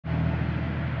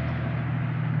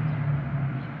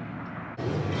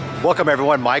Welcome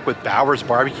everyone, Mike with Bowers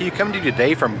Barbecue coming to you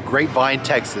today from Grapevine,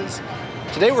 Texas.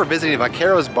 Today we're visiting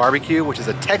Vaqueros Barbecue, which is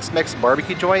a Tex-Mex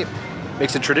barbecue joint.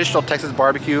 Makes a traditional Texas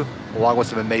barbecue along with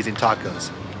some amazing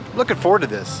tacos. Looking forward to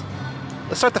this.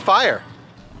 Let's start the fire.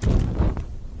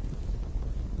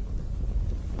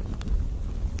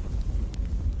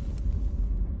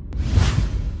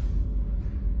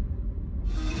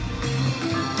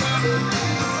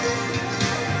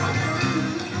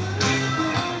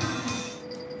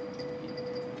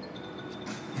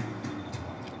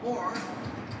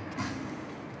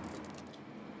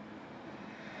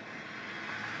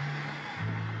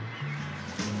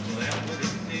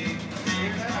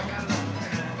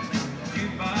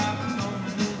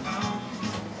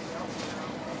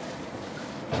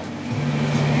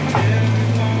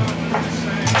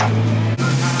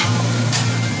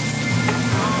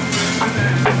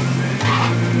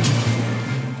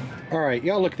 Alright,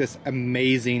 y'all look at this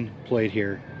amazing plate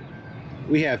here.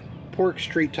 We have pork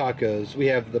street tacos, we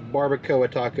have the barbacoa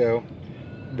taco,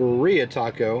 birria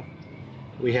taco,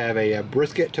 we have a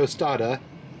brisket tostada,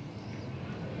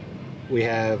 we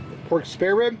have pork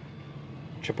spare rib,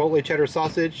 chipotle cheddar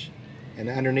sausage, and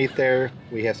underneath there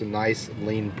we have some nice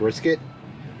lean brisket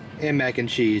and mac and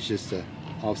cheese just to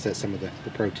offset some of the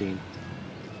protein.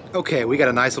 Okay, we got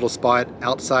a nice little spot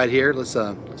outside here. Let's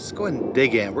go ahead and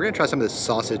dig in. We're gonna try some of this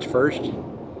sausage first.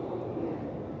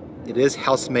 It is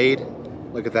house made.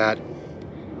 Look at that.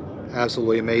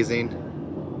 Absolutely amazing.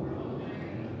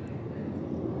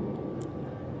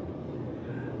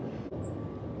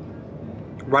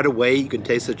 Right away you can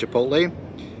taste the chipotle,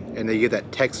 and then you get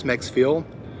that Tex-Mex feel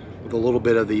with a little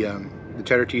bit of the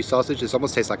cheddar cheese sausage. It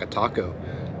almost tastes like a taco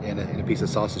and a piece of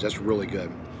sausage. That's really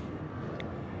good.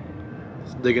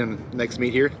 Dig in the next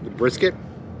meat here, the brisket.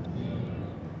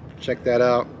 Check that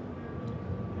out.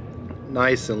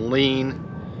 Nice and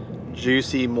lean,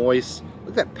 juicy, moist.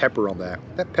 Look at that pepper on that.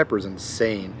 That pepper is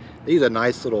insane. They use a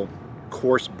nice little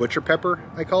coarse butcher pepper,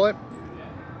 I call it.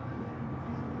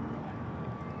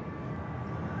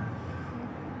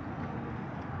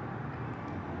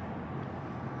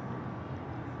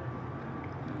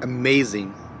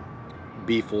 Amazing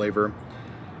beef flavor.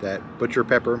 That butcher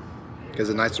pepper gives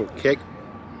a nice little kick.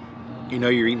 You know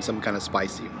you're eating something kind of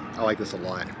spicy. I like this a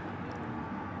lot.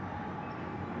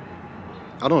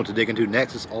 I don't know what to dig into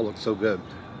next. This all looks so good.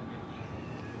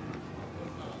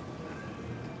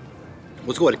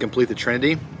 Let's go ahead and complete the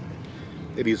trinity.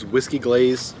 They have these whiskey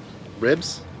glazed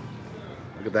ribs.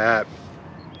 Look at that.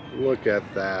 Look at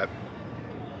that.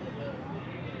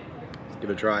 Let's give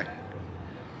it a try.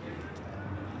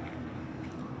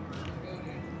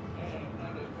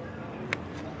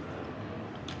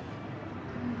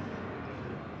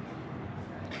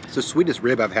 It's the sweetest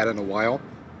rib I've had in a while.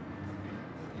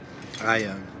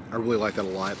 I really like that a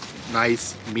lot.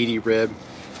 Nice, meaty rib,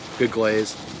 good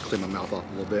glaze. Clean my mouth off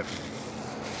a little bit.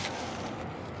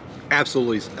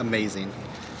 Absolutely amazing.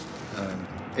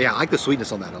 Yeah, I like the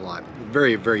sweetness on that a lot.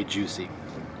 Very, very juicy.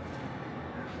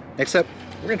 Next up,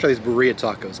 we're gonna try these birria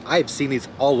tacos. I've seen these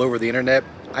all over the internet.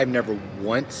 I've never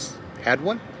once had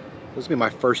one. This will be my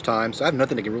first time, so I have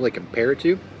nothing to really compare it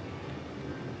to.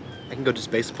 I can go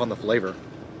just based upon the flavor.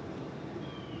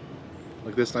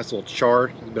 Look at this nice little char.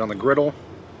 It's been on the griddle.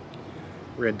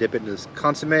 We're gonna dip it into this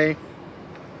consomme. Give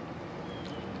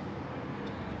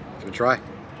it a try.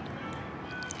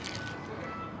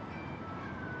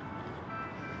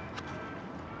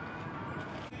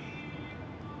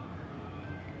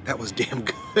 That was damn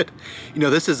good. You know,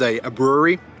 this is a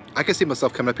brewery. I can see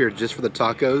myself coming up here just for the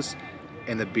tacos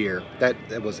and the beer. That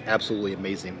was absolutely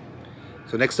amazing.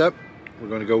 So next up, we're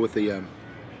going to go with the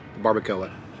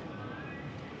barbacoa.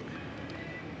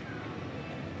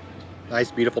 Nice,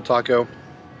 beautiful taco.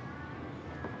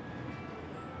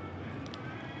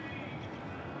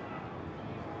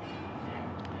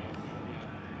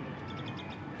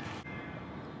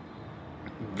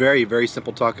 Very, very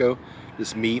simple taco.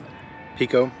 This meat,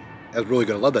 pico, that's really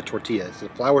good. I love that tortilla. It's a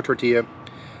flour tortilla.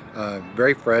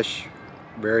 Very fresh.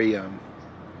 Very, I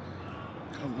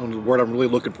don't know the word I'm really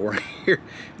looking for here.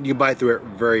 You can bite through it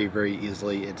very, very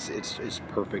easily. It's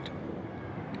perfect.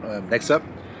 Next up,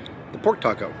 the pork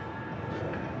taco.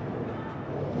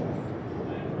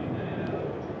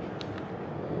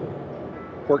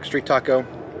 Pork street taco.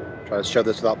 Try to shove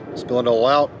this without spilling it all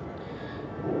out.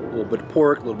 A little bit of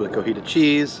pork, a little bit of cojita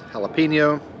cheese,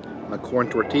 jalapeno, and a corn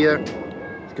tortilla.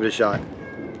 Let's give it a shot.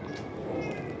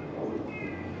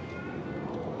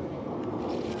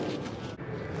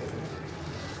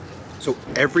 So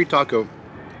every taco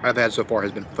I've had so far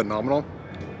has been phenomenal.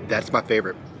 That's my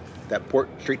favorite. That pork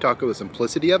street taco, the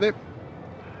simplicity of it,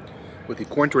 with the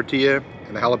corn tortilla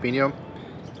and the jalapeno.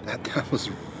 That was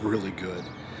really good.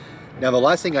 Now the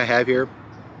last thing I have here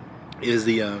is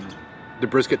the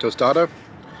brisket tostada.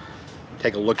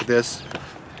 Take a look at this.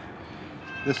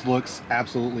 This looks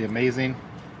absolutely amazing.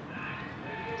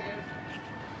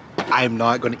 I'm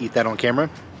not going to eat that on camera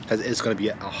because it's going to be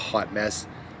a hot mess.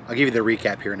 I'll give you the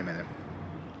recap here in a minute.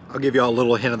 I'll give you all a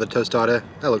little hint of the tostada.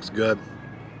 That looks good.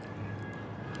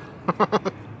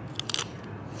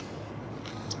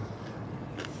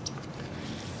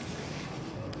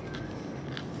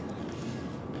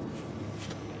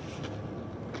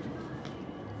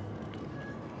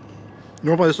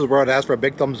 Normally this is where I'd ask for a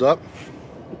big thumbs up,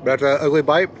 but after that ugly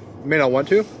bite, I may not want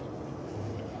to.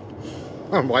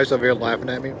 My wife's over here laughing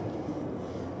at me.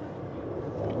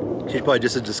 She's probably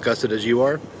just as disgusted as you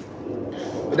are.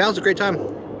 But now's a great time.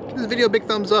 Give this video a big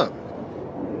thumbs up.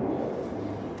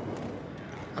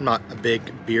 I'm not a big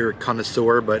beer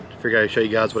connoisseur, but I figured I'd show you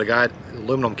guys what I got.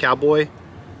 Aluminum Cowboy.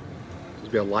 This will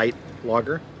be a light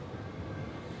lager.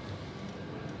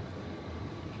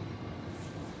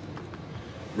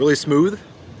 Really smooth,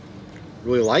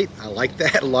 really light. I like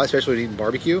that a lot, especially when eating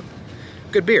barbecue.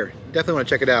 Good beer. Definitely want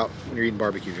to check it out when you're eating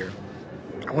barbecue here.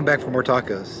 I went back for more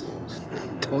tacos.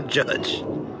 Don't judge.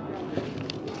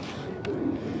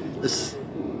 This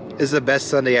is the best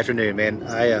Sunday afternoon, man.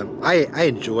 I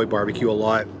enjoy barbecue a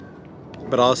lot,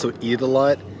 but I also eat it a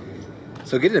lot.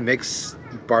 So getting to mix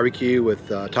barbecue with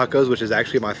tacos, which is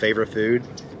actually my favorite food,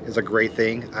 is a great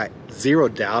thing. Zero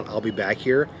doubt I'll be back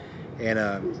here.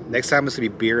 And next time it's going to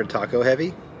be beer and taco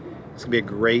heavy. It's going to be a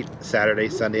great Saturday,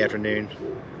 Sunday afternoon,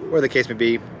 whatever the case may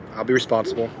be. I'll be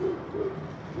responsible.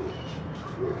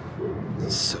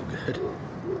 It's so good.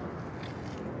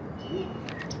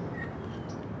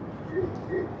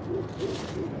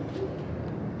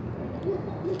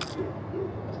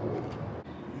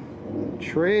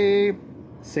 Trey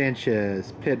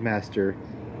Sanchez, pitmaster,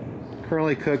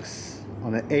 currently cooks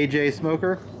on an AJ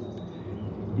smoker.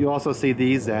 You also see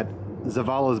these at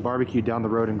Zavala's Barbecue down the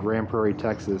road in Grand Prairie,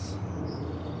 Texas.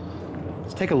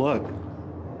 Let's take a look.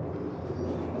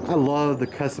 I love the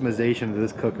customization of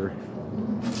this cooker.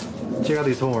 Check out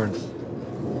these horns.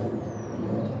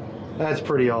 That's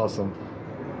pretty awesome.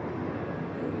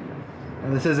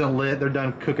 And this isn't lit. They're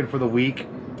done cooking for the week.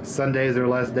 Sunday is their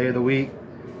last day of the week.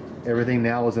 Everything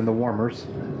now is in the warmers.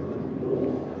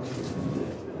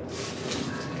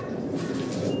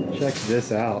 Check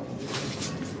this out.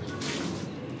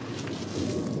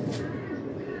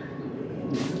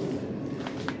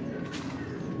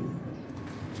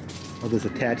 Oh, this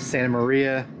attached Santa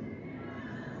Maria.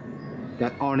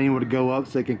 That awning would go up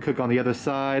so they can cook on the other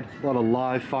side. A lot of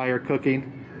live fire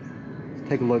cooking.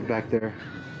 Take a look back there.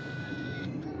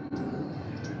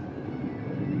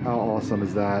 How awesome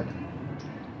is that?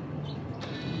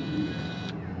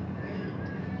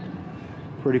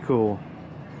 Pretty cool.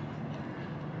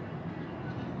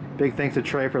 Big thanks to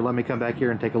Trey for letting me come back here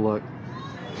and take a look.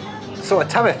 So at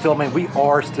time of filming, we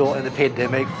are still in the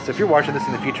pandemic. So if you're watching this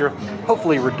in the future,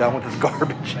 hopefully we're done with this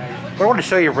garbage. But I want to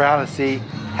show you around and see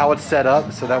how it's set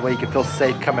up so that way you can feel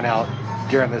safe coming out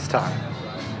during this time.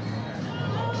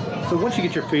 So once you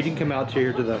get your food, you can come out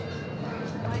here to the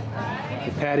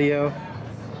patio.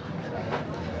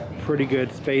 Pretty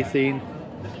good spacing.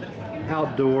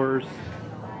 Outdoors.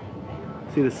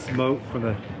 See the smoke from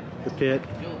the pit.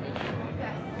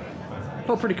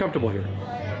 Felt pretty comfortable here.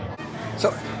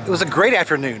 So it was a great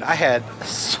afternoon. I had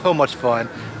so much fun.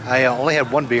 I only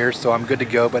had one beer, so I'm good to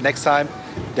go. But next time,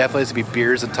 definitely it's gonna be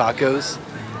beers and tacos.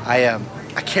 I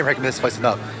can't recommend this place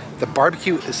enough. The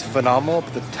barbecue is phenomenal,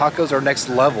 but the tacos are next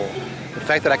level. The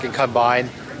fact that I can combine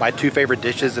my two favorite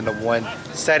dishes into one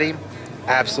setting,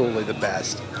 absolutely the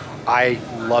best. I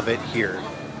love it here.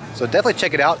 So definitely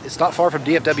check it out. It's not far from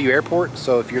DFW Airport,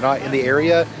 so if you're not in the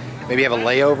area, maybe have a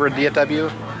layover in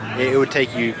DFW, it would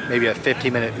take you maybe a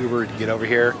 15-minute Uber to get over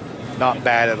here. Not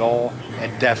bad at all,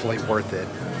 and definitely worth it.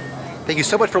 Thank you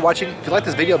so much for watching. If you like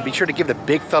this video, be sure to give it a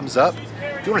big thumbs up.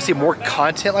 If you want to see more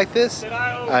content like this,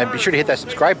 be sure to hit that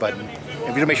subscribe button. And if you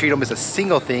want to make sure you don't miss a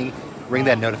single thing, ring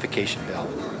that notification bell.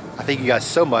 I thank you guys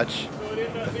so much.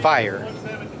 The fire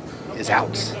is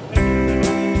out.